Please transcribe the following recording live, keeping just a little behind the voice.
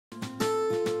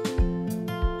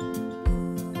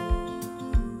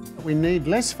We need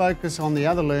less focus on the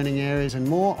other learning areas and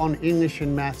more on English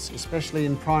and maths, especially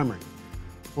in primary.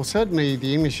 Well, certainly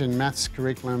the English and maths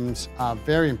curriculums are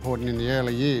very important in the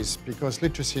early years because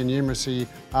literacy and numeracy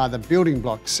are the building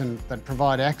blocks that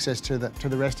provide access to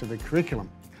the rest of the curriculum.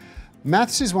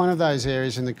 Maths is one of those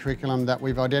areas in the curriculum that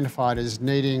we've identified as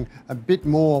needing a bit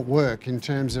more work in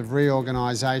terms of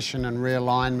reorganisation and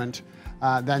realignment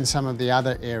than some of the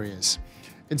other areas.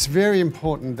 It's very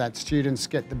important that students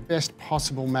get the best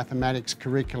possible mathematics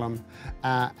curriculum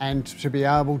and to be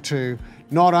able to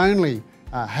not only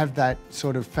have that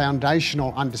sort of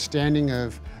foundational understanding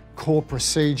of core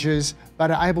procedures,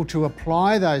 but are able to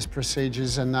apply those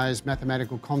procedures and those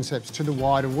mathematical concepts to the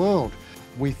wider world.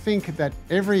 We think that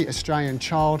every Australian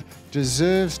child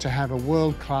deserves to have a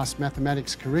world-class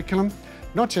mathematics curriculum,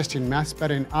 not just in maths,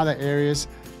 but in other areas,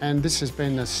 and this has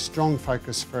been a strong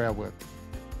focus for our work.